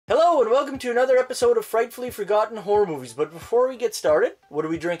Hello and welcome to another episode of Frightfully Forgotten Horror Movies. But before we get started, what are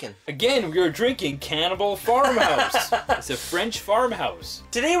we drinking? Again, we are drinking Cannibal Farmhouse. It's a French farmhouse.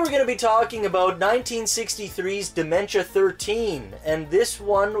 Today we're going to be talking about 1963's Dementia 13, and this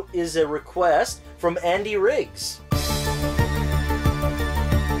one is a request from Andy Riggs.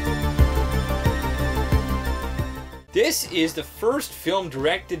 This is the first film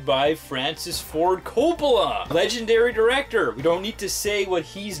directed by Francis Ford Coppola, legendary director. We don't need to say what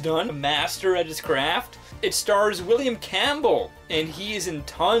he's done, a master at his craft. It stars William Campbell, and he is in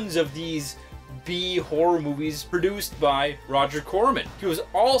tons of these B horror movies produced by Roger Corman. He was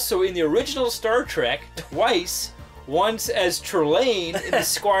also in the original Star Trek twice, once as Trelane in The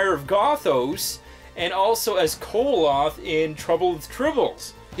Squire of Gothos, and also as Koloth in Trouble with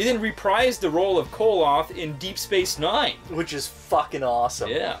Tribbles. He then reprised the role of Koloth in Deep Space Nine. Which is fucking awesome.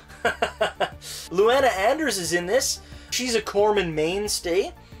 Yeah. Luana Anders is in this. She's a Corman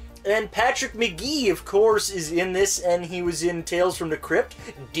mainstay. And Patrick McGee, of course, is in this, and he was in Tales from the Crypt,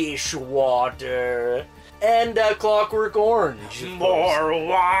 Dishwater, and Clockwork Orange. More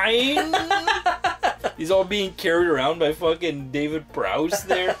wine? He's all being carried around by fucking David Prowse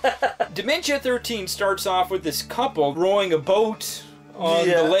there. Dementia 13 starts off with this couple rowing a boat on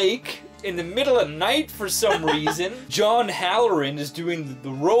the lake in the middle of the night for some reason. John Halloran is doing the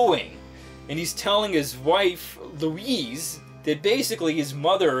rowing, and he's telling his wife, Louise, that basically his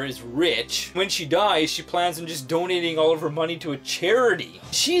mother is rich. When she dies, she plans on just donating all of her money to a charity.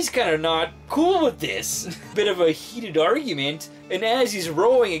 She's kind of not cool with this. Bit of a heated argument, and as he's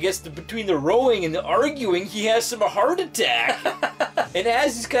rowing, I guess between the rowing and the arguing, he has some heart attack. And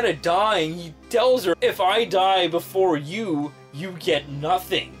as he's kind of dying, he tells her, if I die before you get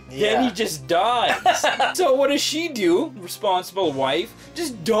nothing. Yeah. Then he just dies. So what does she do? Responsible wife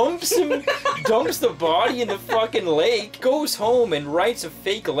just dumps the body in the fucking lake, goes home and writes a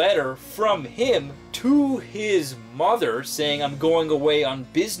fake letter from him to his mother saying, I'm going away on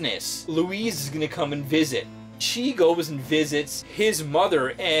business. Louise is gonna come and visit. She goes and visits his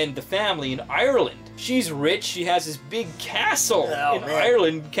mother and the family in Ireland. She's rich, she has this big castle in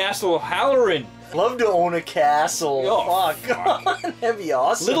Ireland, Castle Halloran. Love to own a castle. Oh, fuck. That'd be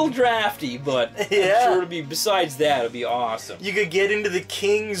awesome. Little drafty, but yeah. I'm sure it'll be, besides that, it'll be awesome. You could get into the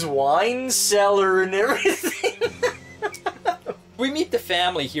king's wine cellar and everything. We meet the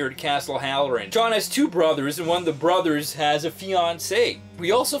family here at Castle Halloran. John has two brothers, and one of the brothers has a fiancée.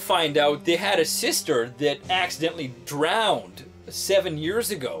 We also find out they had a sister that accidentally drowned 7 years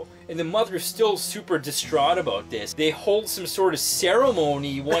ago. And the mother's still super distraught about this. They hold some sort of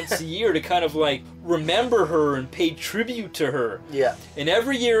ceremony once a year to kind of like remember her and pay tribute to her. Yeah. And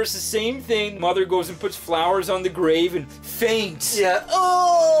every year it's the same thing. Mother goes and puts flowers on the grave and faints. Yeah.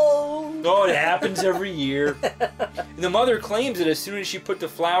 Oh! Oh, it happens every year. And the mother claims that as soon as she put the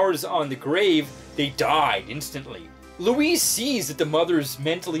flowers on the grave, they died instantly. Louise sees that the mother's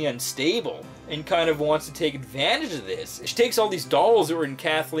mentally unstable and kind of wants to take advantage of this. She takes all these dolls that were in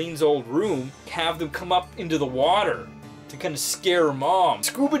Kathleen's old room, have them come up into the water to kind of scare her mom.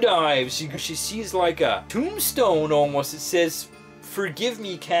 Scuba dives, she sees like a tombstone almost. It says, "Forgive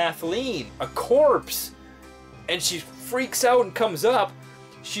me, Kathleen," a corpse. And she freaks out and comes up.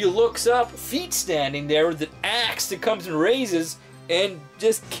 She looks up, feet standing there with an axe that comes and raises, and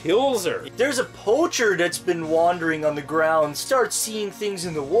just kills her. There's a poacher that's been wandering on the ground, starts seeing things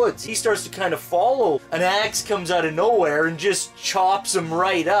in the woods. He starts to kind of follow. An axe comes out of nowhere and just chops him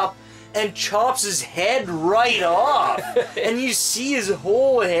right up and chops his head right off. And you see his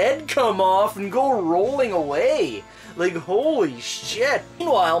whole head come off and go rolling away. Like, holy shit.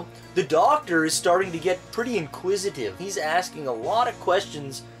 Meanwhile, the doctor is starting to get pretty inquisitive. He's asking a lot of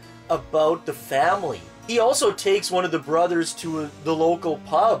questions about the family. He also takes one of the brothers to the local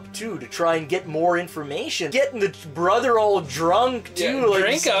pub, too, to try and get more information. Getting the brother all drunk, too. Yeah, like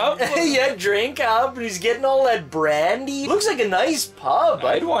drink up. Yeah, drink up, and he's getting all that brandy. Looks like a nice pub.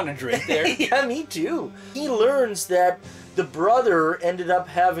 I'd want to drink there. Yeah, me too. He learns that the brother ended up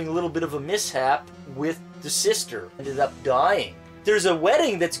having a little bit of a mishap with the sister. Ended up dying. There's a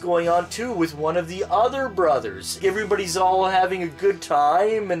wedding that's going on, too, with one of the other brothers. Everybody's all having a good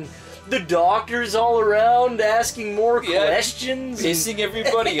time, and the doctor's all around asking more questions. Pissing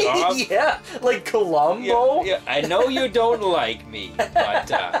everybody off. Yeah, like Columbo. Yeah, I know you don't like me, but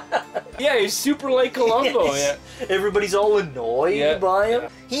yeah, he's super like Columbo. Yeah. Everybody's all annoyed by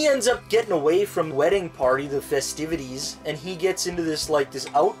him. He ends up getting away from the wedding party, the festivities, and he gets into this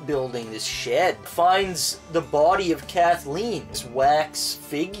outbuilding, this shed. Finds the body of Kathleen, this wax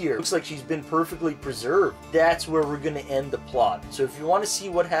figure. Looks like she's been perfectly preserved. That's where we're going to end the plot. So if you want to see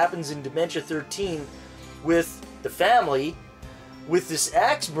what happens in Dementia 13 with the family, with this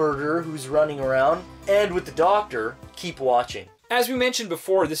axe murderer who's running around, and with the doctor. Keep watching. As we mentioned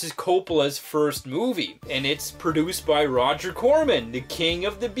before, this is Coppola's first movie, and it's produced by Roger Corman, the king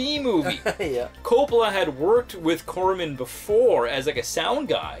of the B-movie. Yeah. Coppola had worked with Corman before as like a sound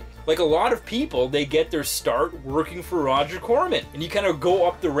guy. Like a lot of people, they get their start working for Roger Corman, and you kind of go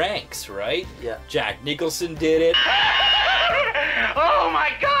up the ranks, right? Yeah. Jack Nicholson did it. Oh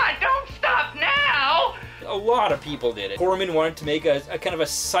my God, don't stop now! A lot of people did it. Corman wanted to make a kind of a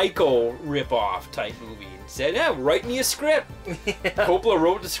Psycho rip-off type movie. And said, yeah, write me a script. Yeah. Coppola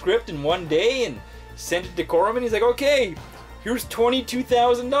wrote the script in one day and sent it to Corman. He's like, okay, here's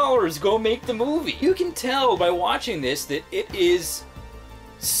 $22,000. Go make the movie. You can tell by watching this that it is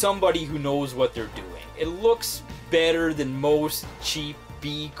somebody who knows what they're doing. It looks better than most cheap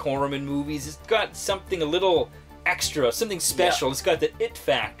B. Corman movies. It's got something a little extra, something special. Yeah. It's got the it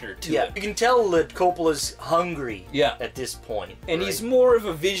factor to it. You can tell that Coppola's hungry yeah. at this point. And he's more of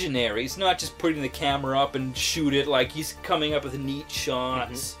a visionary. He's not just putting the camera up and shoot it. Like, he's coming up with neat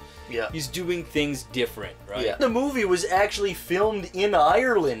shots. Mm-hmm. Yeah. He's doing things different, right? Yeah. The movie was actually filmed in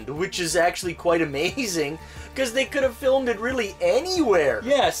Ireland, which is actually quite amazing, because they could have filmed it really anywhere.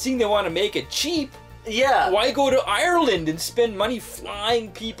 Yeah, seeing they want to make it cheap. Yeah. Why go to Ireland and spend money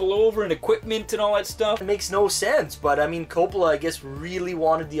flying people over and equipment and all that stuff? It makes no sense, but I mean, Coppola, I guess, really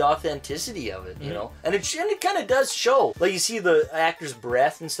wanted the authenticity of it, you know? And it kind of does show. Like, you see the actor's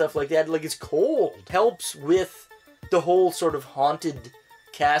breath and stuff like that, like, it's cold. Helps with the whole sort of haunted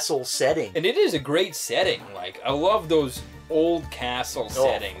castle setting. And it is a great setting. Like, I love those old castle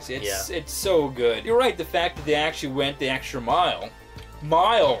settings. It's so good. You're right, the fact that they actually went the extra miles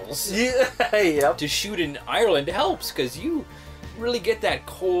yeah, to shoot in Ireland helps, because you really get that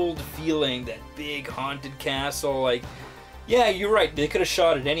cold feeling, that big haunted castle. Like, yeah, you're right, they could have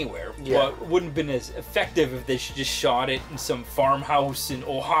shot it anywhere, but it wouldn't have been as effective if they just shot it in some farmhouse in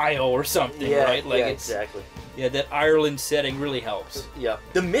Ohio or something, right? Like, exactly. Yeah, that Ireland setting really helps. Yeah.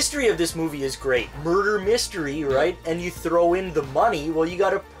 The mystery of this movie is great. Murder mystery, right? And you throw in the money, well, you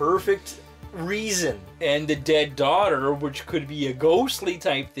got a perfect reason. And the dead daughter, which could be a ghostly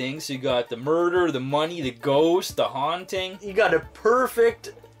type thing. So you got the murder, the money, the ghost, the haunting. You got a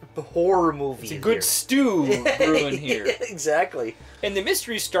perfect horror movie. It's a good stew brewing here. Yeah, exactly. And the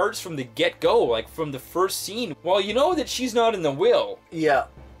mystery starts from the get-go, like from the first scene. Well, you know that she's not in the will. Yeah.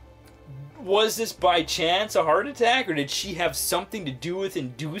 Was this by chance a heart attack, or did she have something to do with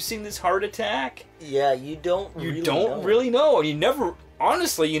inducing this heart attack? Yeah, you don't really know. And you never...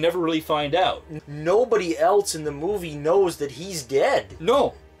 Honestly, you never really find out. Nobody else in the movie knows that he's dead.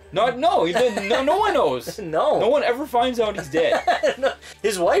 No. No one knows. No one ever finds out he's dead.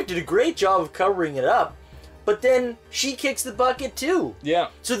 His wife did a great job of covering it up, but then she kicks the bucket too. Yeah.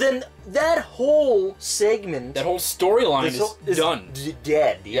 So then that whole segment... That whole storyline is done.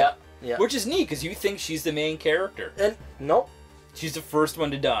 Dead, yeah. Which is neat, because you think she's the main character. And, nope. She's the first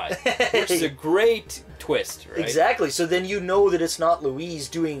one to die. Which is a great twist, right? Exactly. So then you know that it's not Louise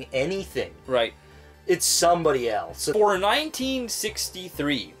doing anything. Right. It's somebody else. For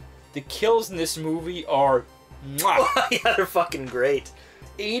 1963, the kills in this movie are... Mwah, yeah, they're fucking great.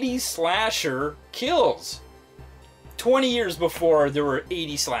 80s slasher kills. 20 years before, there were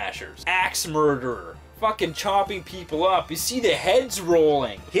 80 slashers. Axe murderer. Fucking chopping people up. You see the heads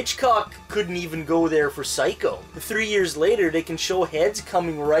rolling. Hitchcock couldn't even go there for Psycho. 3 years later, they can show heads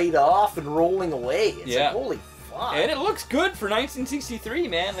coming right off and rolling away. It's like, holy fuck. And it looks good for 1963,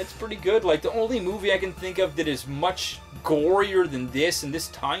 man. That's pretty good. Like, the only movie I can think of that is much gorier than this in this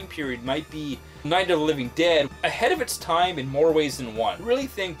time period might be Night of the Living Dead. Ahead of its time in more ways than one. I really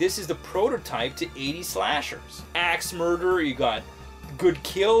think this is the prototype to 80 slashers. Axe murder, you got good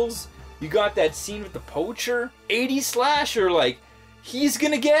kills. You got that scene with the poacher. 80s slasher, like, he's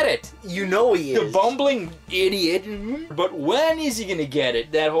gonna get it. You know he is. The bumbling idiot. But when is he gonna get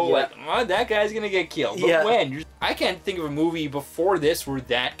it? That whole, like, oh, that guy's gonna get killed. But when? I can't think of a movie before this where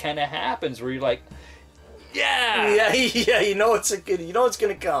that kind of happens, where you're like, yeah, you know it's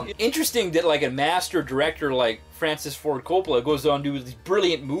gonna come. Interesting that, like, a master director like Francis Ford Coppola goes on to do these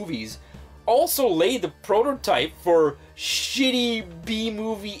brilliant movies, also laid the prototype for shitty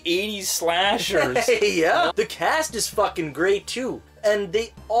B-movie 80s slashers. Yeah. The cast is fucking great too, and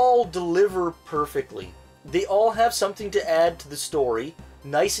they all deliver perfectly. They all have something to add to the story,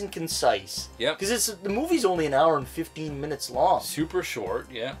 nice and concise. Yep. Because the movie's only an hour and 15 minutes long. Super short,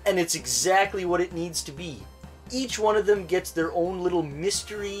 yeah. And it's exactly what it needs to be. Each one of them gets their own little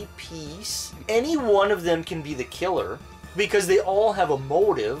mystery piece. Any one of them can be the killer, because they all have a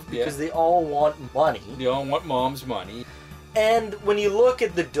motive, because they all want money. They all want mom's money. And when you look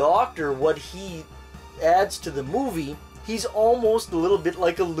at the doctor, what he adds to the movie, He's almost a little bit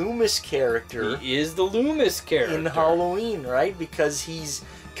like a Loomis character. He is the Loomis character. In Halloween, right? Because he's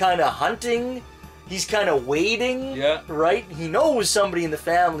kind of hunting, he's kind of waiting, Yeah. right? He knows somebody in the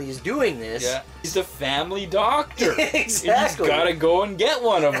family is doing this. Yeah. He's the family doctor. Exactly. He's got to go and get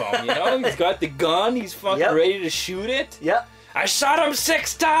one of them, you know? He's got the gun, he's fucking Yep. ready to shoot it. Yeah. I shot him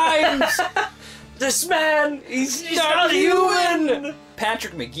 6 times! This man, He's he's not not human! human!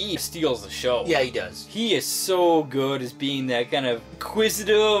 Patrick McGee steals the show. Yeah, he does. He is so good as being that kind of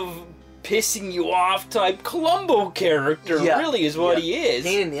inquisitive, pissing you off type Columbo character, Yeah. really is what Yeah. he is.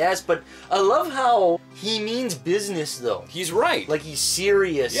 Pain in the ass, but I love how he means business, though. He's right. Like, he's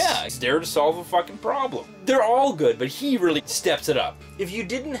serious. Yeah, he's there to solve a fucking problem. They're all good, but he really steps it up. If you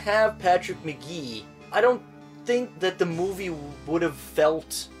didn't have Patrick McGee, I don't think that the movie would have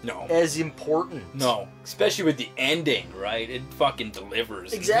felt No. as important. No. Especially with the ending, right? It fucking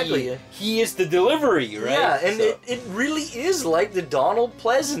delivers. Exactly. He is the delivery, right? Yeah, and So- it really is like the Donald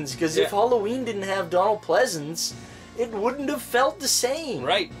Pleasance, because if Yeah. Halloween didn't have Donald Pleasance, it wouldn't have felt the same.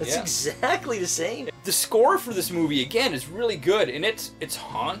 Right, It's yeah. exactly the same. The score for this movie again is really good, and it's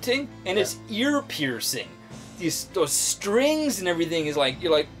haunting and it's ear piercing. Those strings and everything is like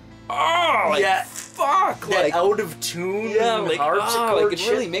you're like, oh, like, Yeah. fuck, That like out of tune yeah, like harpsichord like it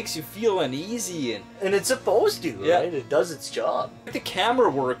really shit. makes you feel uneasy And it's supposed to, Yeah. right? It does its job. the camera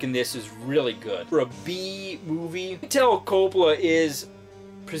work in this is really good for a B movie. You can tell Coppola is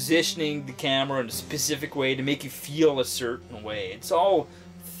positioning the camera in a specific way to make you feel a certain way. It's all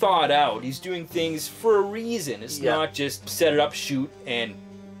thought out. He's doing things for a reason. It's Yeah. not just set it up, shoot, and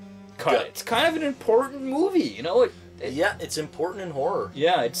cut Yeah. it. It's kind of an important movie, you know? Yeah, it's important in horror.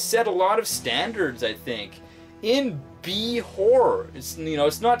 Yeah, it set a lot of standards, I think, in B horror. It's, you know,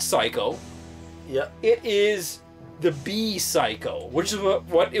 it's not Psycho. Yeah. It is the B Psycho, which is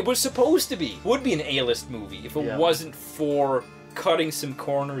what it was supposed to be. Would be an A-list movie if it Yeah. wasn't for cutting some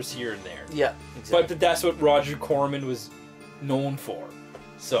corners here and there. Yeah, exactly. But that's what Roger Corman was known for.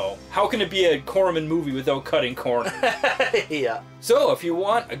 So, how can it be a Corman movie without cutting corners? yeah. So, if you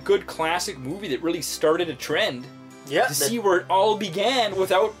want a good classic movie that really started a trend, Yeah. to see where it all began,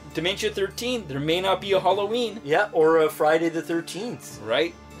 without Dementia 13, there may not be a Halloween. Yeah, or a Friday the 13th.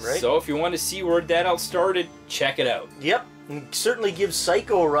 Right? Right. So, if you want to see where that all started, check it out. Yep. And certainly give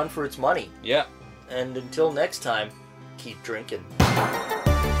Psycho a run for its money. Yeah. And until next time, keep drinking.